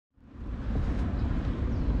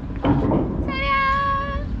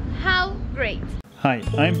Shipwrights. Hi,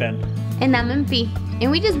 I'm Ben. And I'm MP.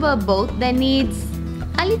 And we just bought a boat that needs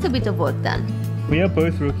a little bit of work done. We are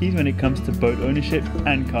both rookies when it comes to boat ownership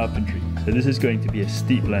and carpentry, so this is going to be a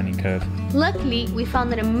steep learning curve. Luckily, we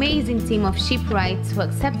found an amazing team of shipwrights who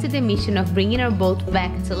accepted the mission of bringing our boat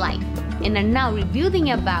back to life and are now rebuilding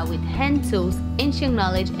Yabá with hand tools, ancient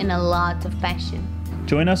knowledge and a lot of passion.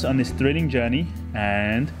 Join us on this thrilling journey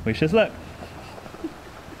and wish us luck.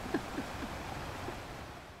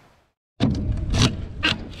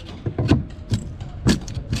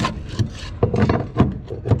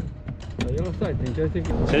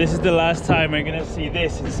 So this is the last time we're going to see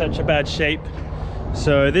this in such a bad shape.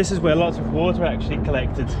 So this is where lots of water actually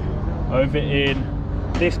collected over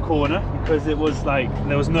in this corner, because it was like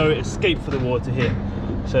there was no escape for the water here.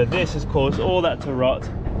 So this has caused all that to rot.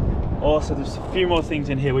 Also there's a few more things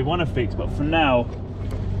in here we want to fix, but for now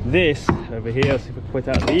this over here, let's see if we put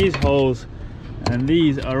out these holes, and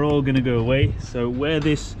these are all going to go away. So where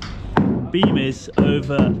this beam is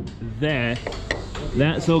over there,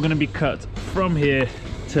 that's all going to be cut from here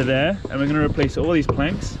to there, and we're going to replace all these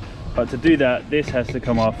planks. But to do that, this has to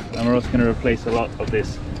come off, and we're also going to replace a lot of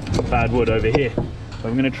this bad wood over here. So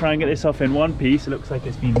I'm going to try and get this off in one piece. It looks like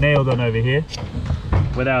it's been nailed on over here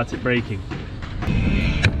without it breaking.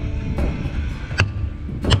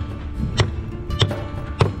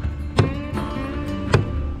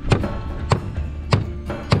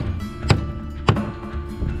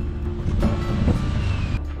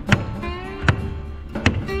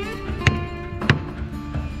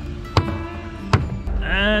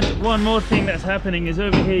 One more thing that's happening is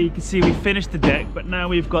over here you can see we finished the deck, but now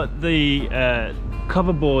we've got the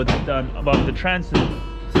cover board done above the transom.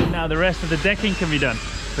 So now the rest of the decking can be done,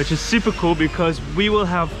 which is super cool because we will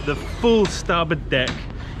have the full starboard deck,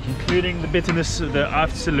 including the bit in the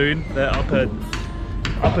aft saloon, the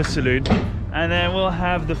upper saloon, and then we'll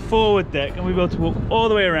have the forward deck, and we'll be able to walk all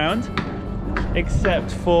the way around,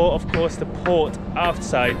 except for, of course, the port aft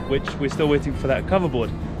side, which we're still waiting for that cover board.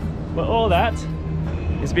 But all that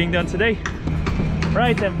is being done today.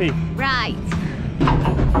 Right, MP? Right.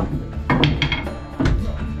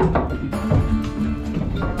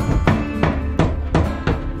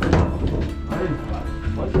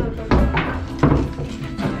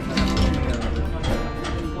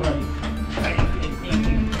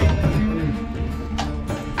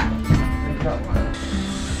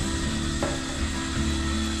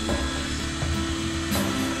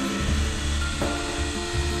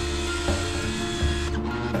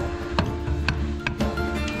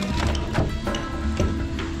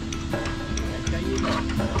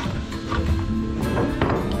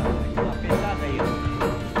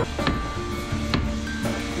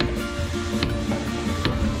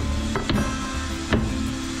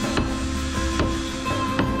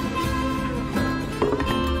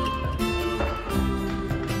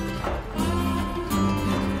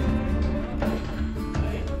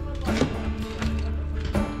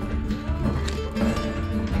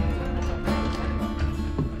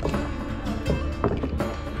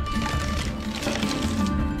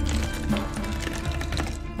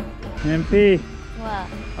 MP, What?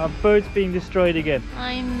 our boat's being destroyed again.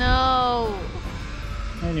 I know.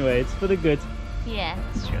 Anyway, it's for the good. Yeah,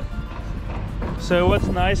 it's true. So what's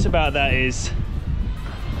nice about that is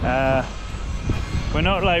we're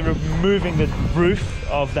not like removing the roof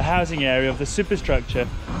of the housing area of the superstructure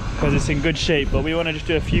because it's in good shape, but we want to just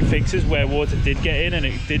do a few fixes where water did get in and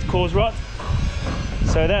it did cause rot.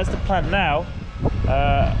 So that's the plan now.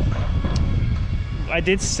 I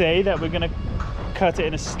did say that we're going to cut it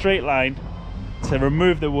in a straight line to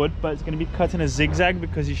remove the wood, but it's going to be cut in a zigzag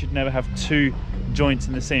because you should never have two joints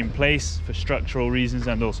in the same place for structural reasons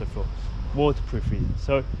and also for waterproof reasons.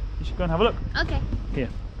 So you should go and have a look. Okay. Here.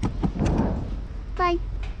 Bye.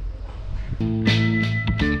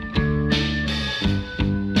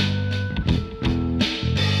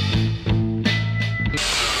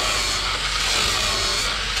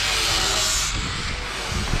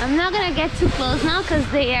 I'm not gonna get too close now because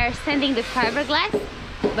they are sanding the fiberglass,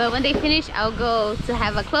 but when they finish I'll go to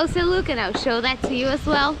have a closer look and I'll show that to you as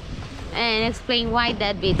well and explain why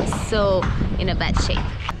that bit is so in a bad shape.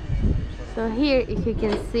 So here, if you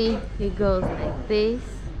can see, it goes like this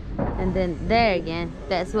and then there again.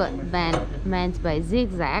 That's what Ben meant by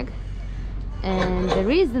zigzag. And the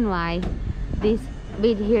reason why this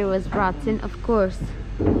bit here was rotten, of course,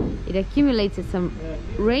 it accumulated some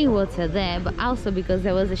rainwater there, but also because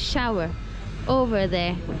there was a shower over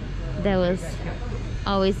there that was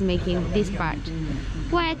always making this part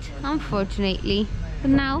wet, unfortunately.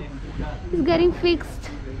 But now it's getting fixed.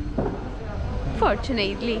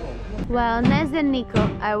 unfortunately. While Nez and Nico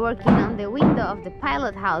are working on the window of the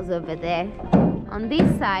pilot house over there, on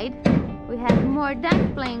this side we have more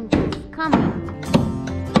duck planes coming.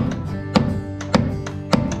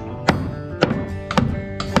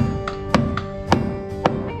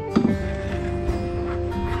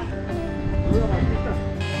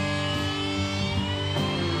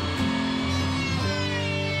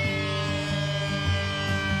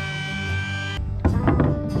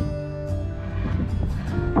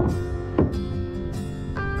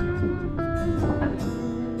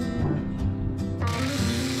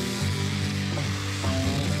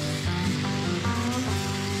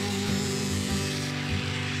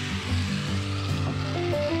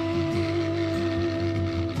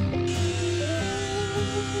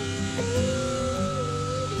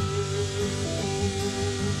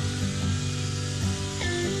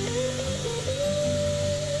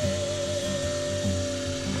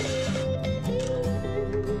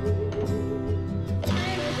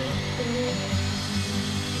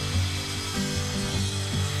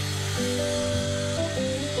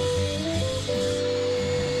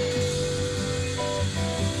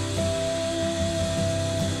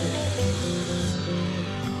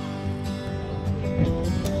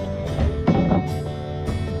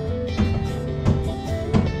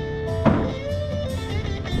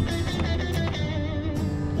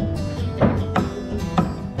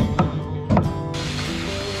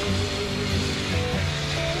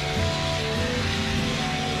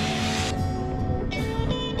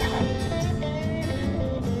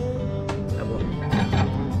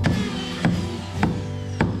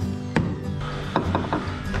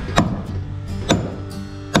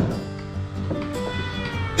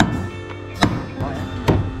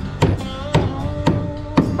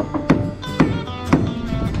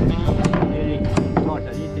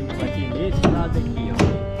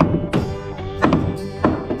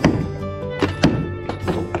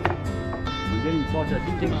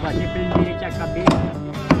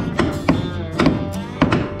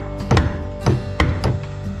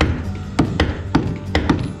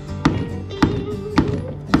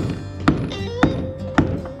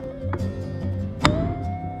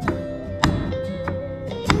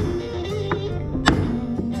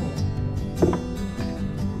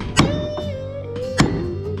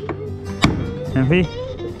 Envy,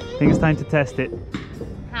 I think it's time to test it.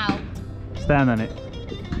 How? Stand on it.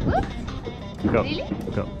 Whoops. Go. Really?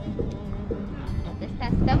 Go. Let's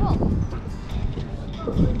test double.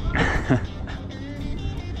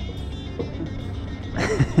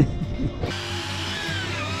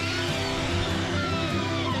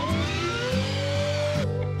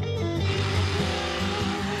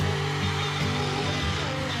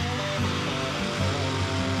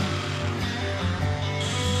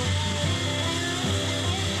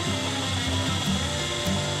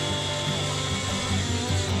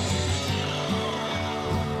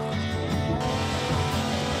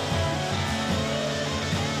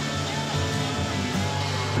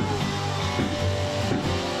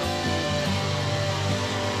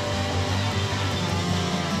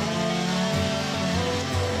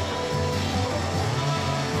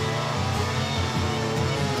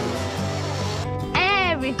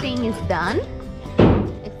 Everything is done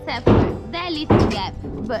except for that little gap,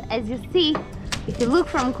 but as you see, if you look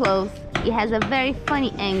from close, it has a very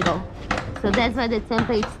funny angle, so that's why the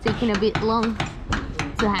template is taking a bit long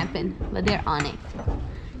to happen, but they're on it.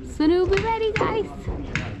 Soon it will be ready, guys.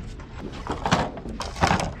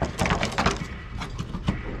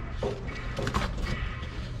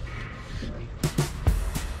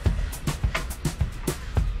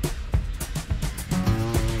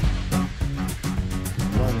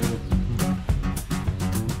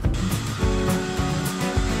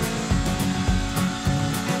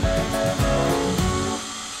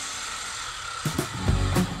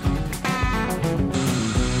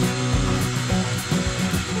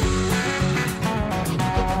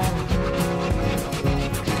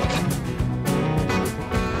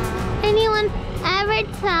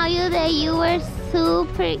 Tell you that you were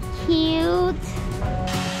super cute.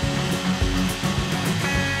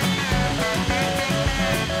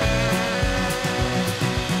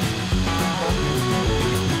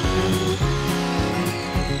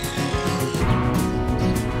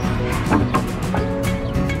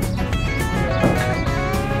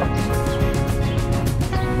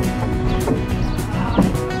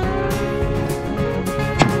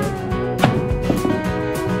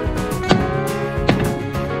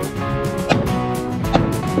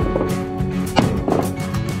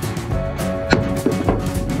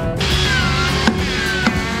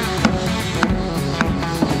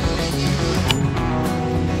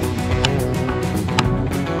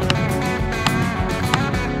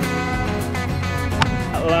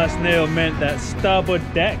 snail meant that starboard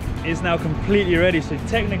deck is now completely ready. So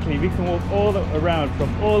technically we can walk all around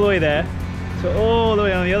from all the way there to all the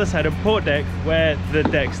way on the other side of port deck where the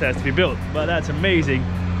deck starts to be built. But that's amazing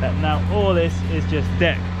that now all this is just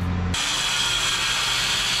deck.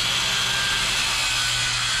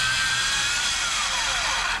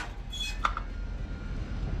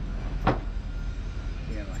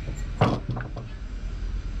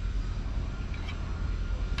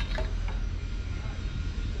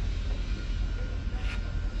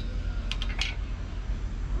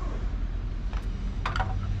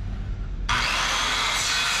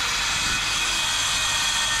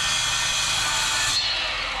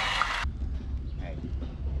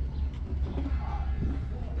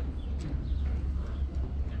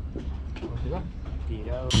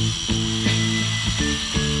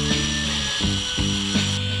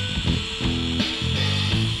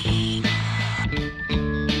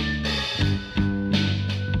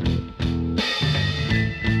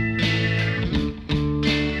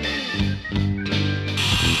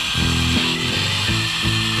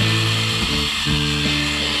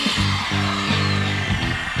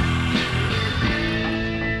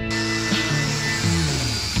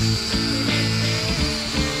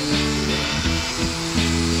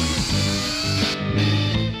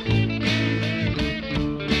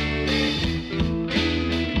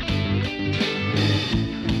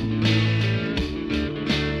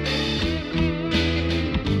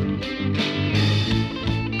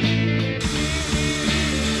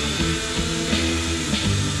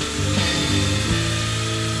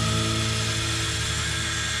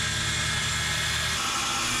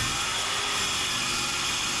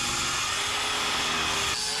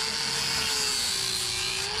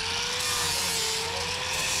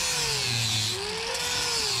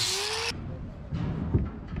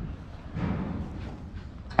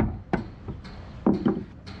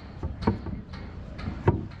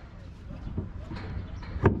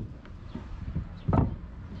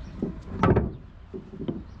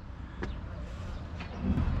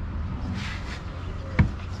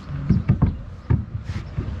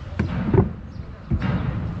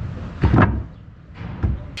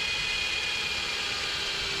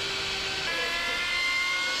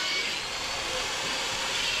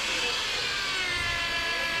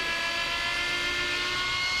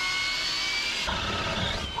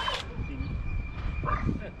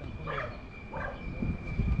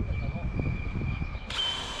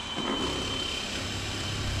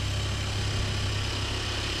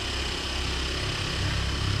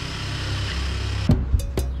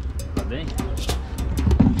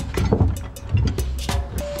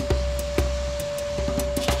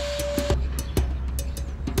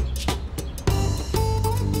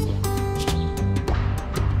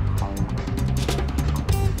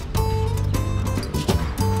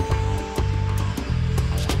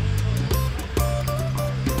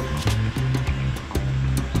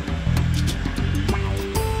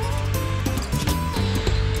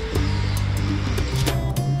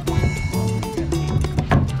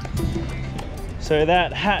 So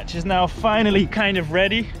that hatch is now finally kind of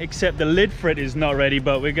ready, except the lid for it is not ready,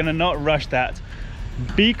 but we're gonna not rush that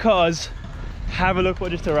because have a look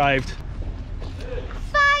what just arrived.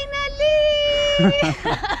 Finally!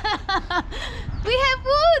 We have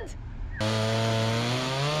wood!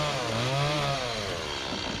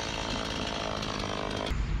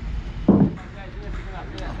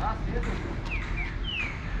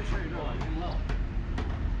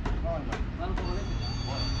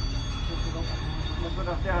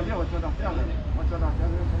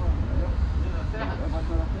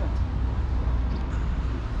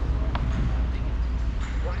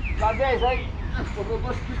 Lá 10 aí, sobrou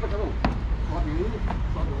 2 quilos pra cada um. Sobe um,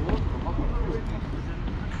 sobe o outro, sobe o outro.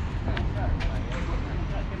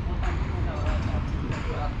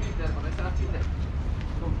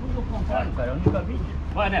 São tudo ao contrário, cara, eu nunca vi.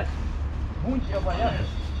 Vai, Neto. Muito de Havaianas.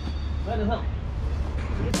 Vai, Nezão.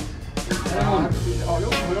 Olha,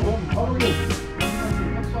 vamos.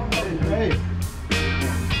 Aí.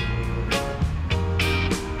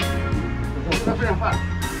 Tá frente,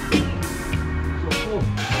 para.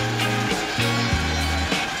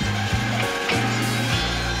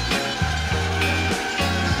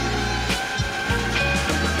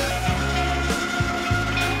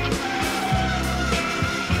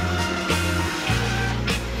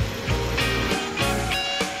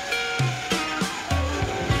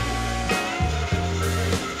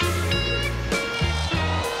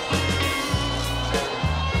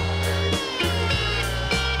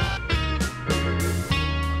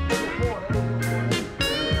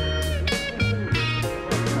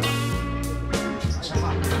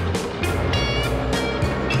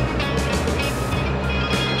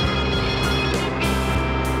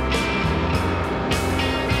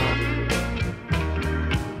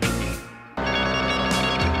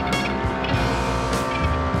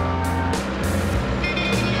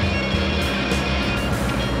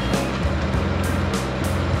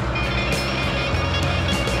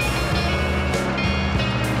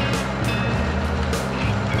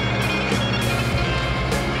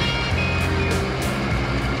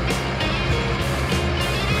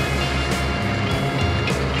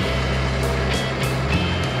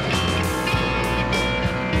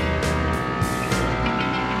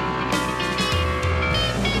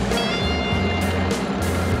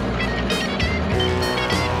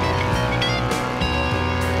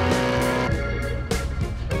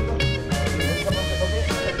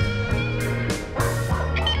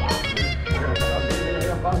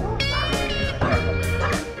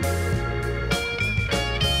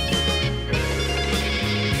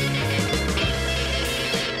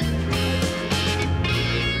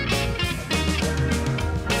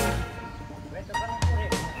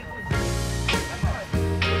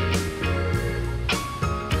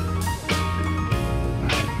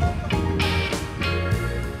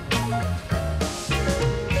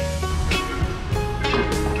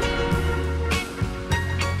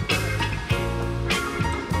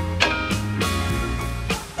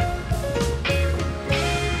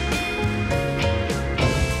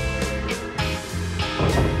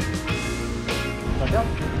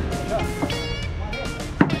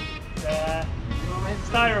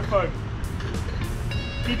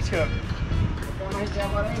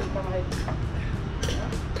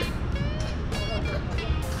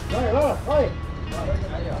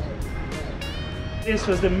 This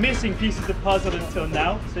was the missing piece of the puzzle until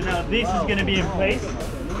now. So now this is going to be in place.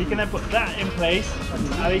 We can then put that in place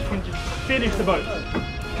and we can just finish the boat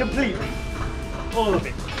completely. All of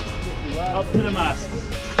it. Up to the mast.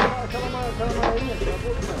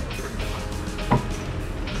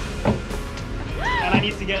 And I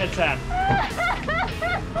need to get a tan.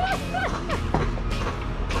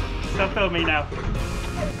 Stop filming now.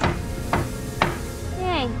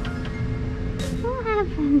 Hey, what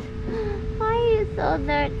happened? Why are you so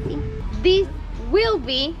dirty? This will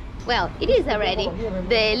be, well, it is already,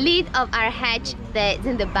 the lid of our hatch that's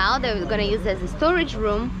in the bow that we're gonna use as a storage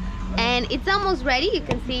room. And it's almost ready. You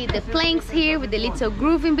can see the planks here with the little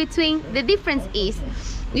groove in between. The difference is,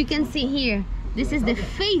 you can see here, this is the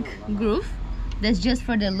fake groove. That's just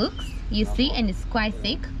for the looks, you see, and it's quite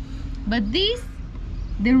thick. But this,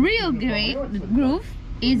 the real groove,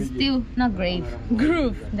 is still not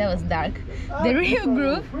groove, that was dark. The real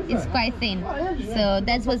groove is quite thin, so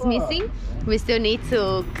that's what's missing. We still need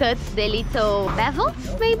to cut the little bevel,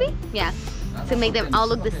 maybe, yeah, to make them all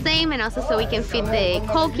look the same, and also so we can fit the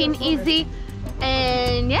caulking easy.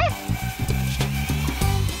 And yeah.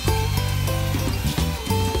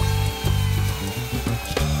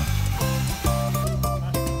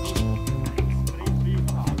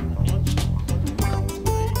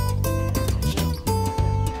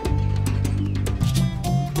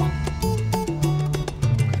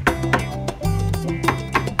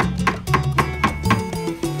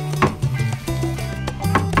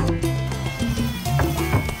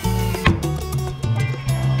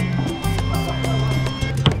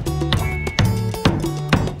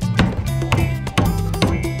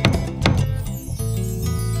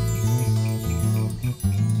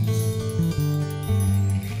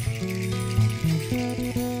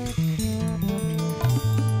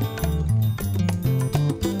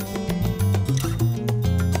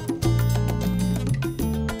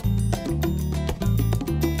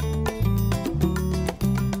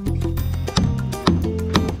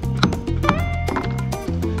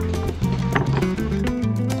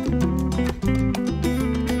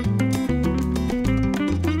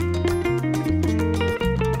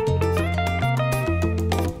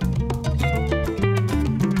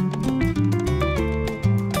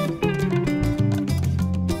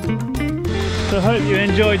 So I hope you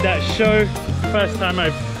enjoyed that show. First time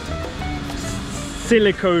I've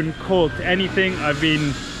silicone caulked anything. I've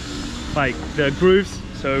been like the grooves.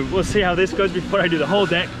 So we'll see how this goes before I do the whole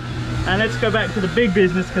deck. And let's go back to the big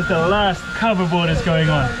business because the last coverboard is going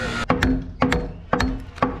on.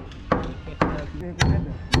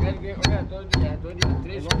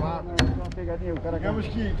 Digamos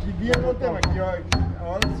que dia não tem, aqui ó, a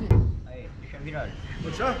hora sim. Aí, deixa virar.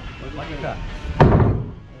 Puxar? Pode entrar.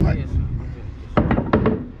 Isso.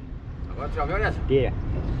 Agora tu já viu nessa? Tira.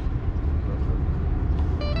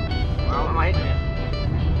 Uma marreta nessa.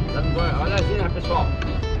 Olha assim, né, pessoal?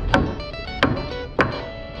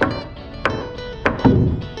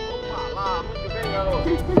 Opa, lá, muito bem, garoto.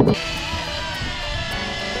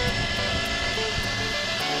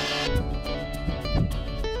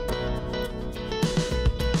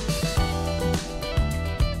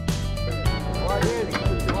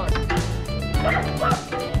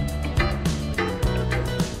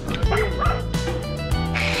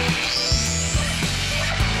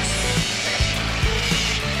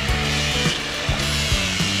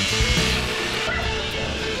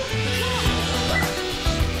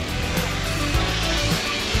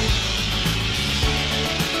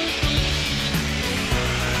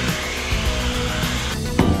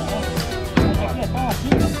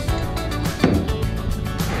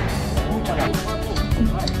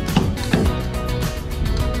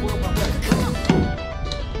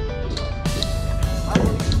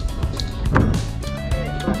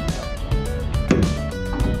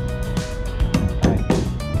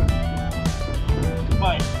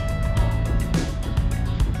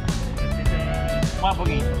 Um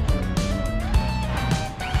pouquinho.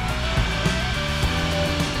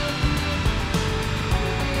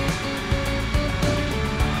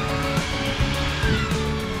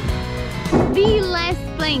 The last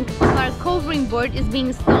plank of our covering board is being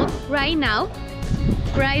installed right now,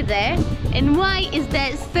 right there. And why is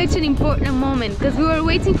that such an important moment? Because we were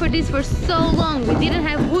waiting for this for so long. We didn't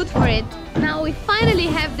have wood for it. Now we finally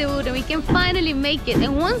have the wood and we can finally make it.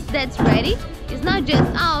 And once that's ready, it's not just,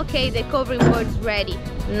 oh, okay, the covering board's ready.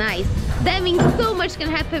 Nice. that means so much can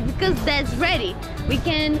happen because that's ready. We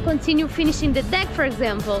can continue finishing the deck, for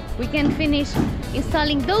example. We can finish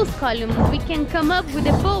installing those columns. We can come up with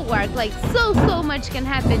a bulwark. Like so much can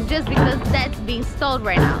happen just because that's being installed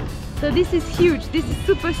right now. So this is huge. This is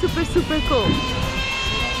super cool.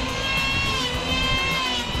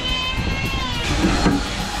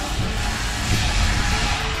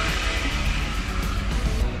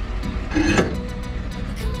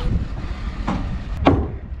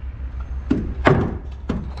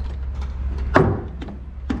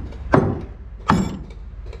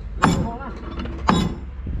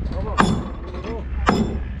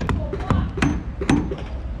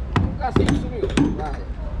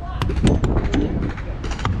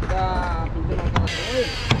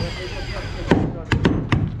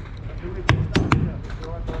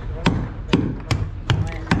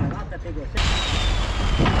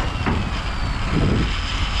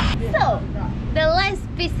 So, the last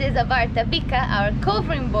pieces of our tapika, our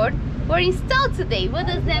covering board, were installed today. What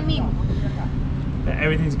does that mean?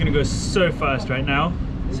 Everything's gonna go so fast right now.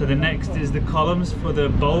 So the next is the columns for the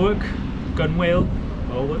bulwark, gunwale,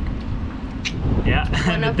 bulwark. Yeah,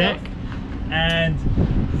 and the deck, and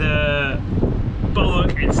the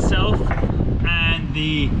bulwark itself, and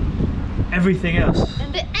the everything else.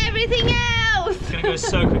 And the everything else! It's gonna go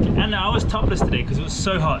so quickly. And I was topless today because it was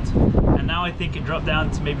so hot. And now I think it dropped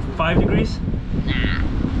down to maybe 5 degrees.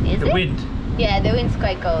 Nah, is the it? Wind. Yeah, the wind's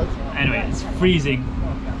quite cold. Anyway, it's freezing.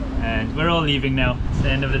 And we're all leaving now. It's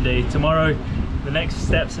the end of the day. Tomorrow, the next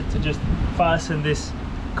steps are to just fasten this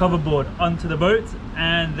coverboard onto the boat,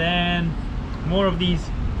 and then more of these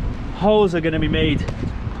holes are going to be made,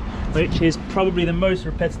 which is probably the most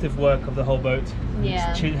repetitive work of the whole boat.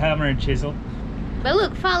 Yeah. Hammer and chisel. But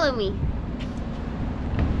look, follow me.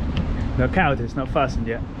 Look out, it's not fastened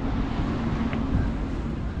yet.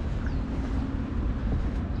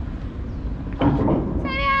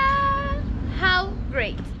 Ta-da! How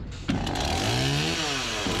great!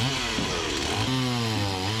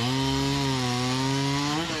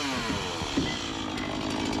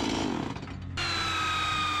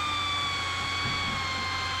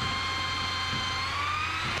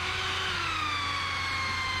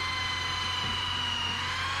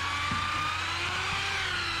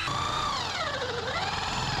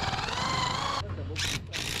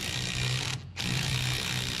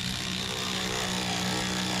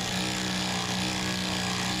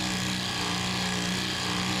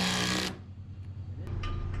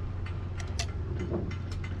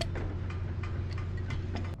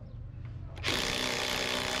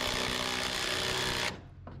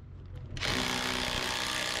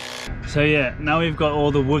 So yeah, now we've got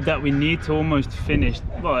all the wood that we need to almost finish,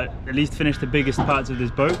 well, at least finish the biggest parts of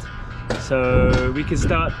this boat. So we can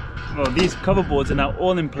start, well, these cover boards are now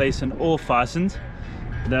all in place and all fastened.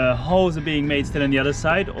 The holes are being made still on the other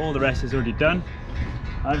side, all the rest is already done.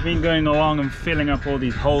 I've been going along and filling up all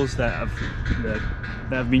these holes that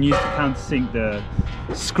have been used to countersink the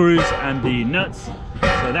screws and the nuts.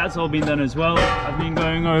 So that's all been done as well. I've been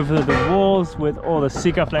going over the walls with all the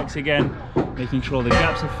Sikaflex again, making sure all the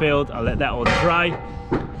gaps are filled. I'll let that all dry.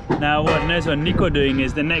 Now what Nezo and Nico are doing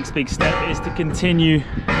is the next big step is to continue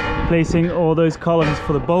placing all those columns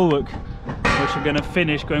for the bulwark, which are going to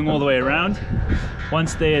finish going all the way around.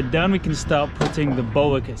 Once they are done, we can start putting the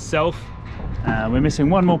bulwark itself. We're missing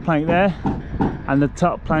one more plank there and the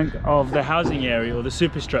top plank of the housing area or the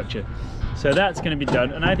superstructure. So that's going to be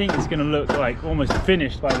done, and I think it's going to look like almost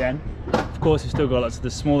finished by then. Of course, we've still got lots of the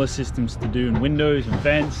smaller systems to do, and windows and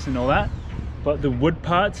vents and all that. But the wood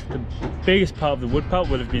part, the biggest part of the wood part,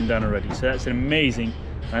 will have been done already. So that's amazing.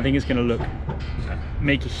 I think it's going to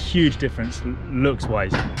make a huge difference looks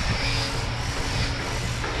wise. Time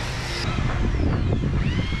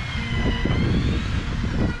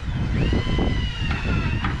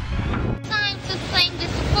to thank the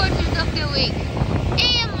supporters of the week.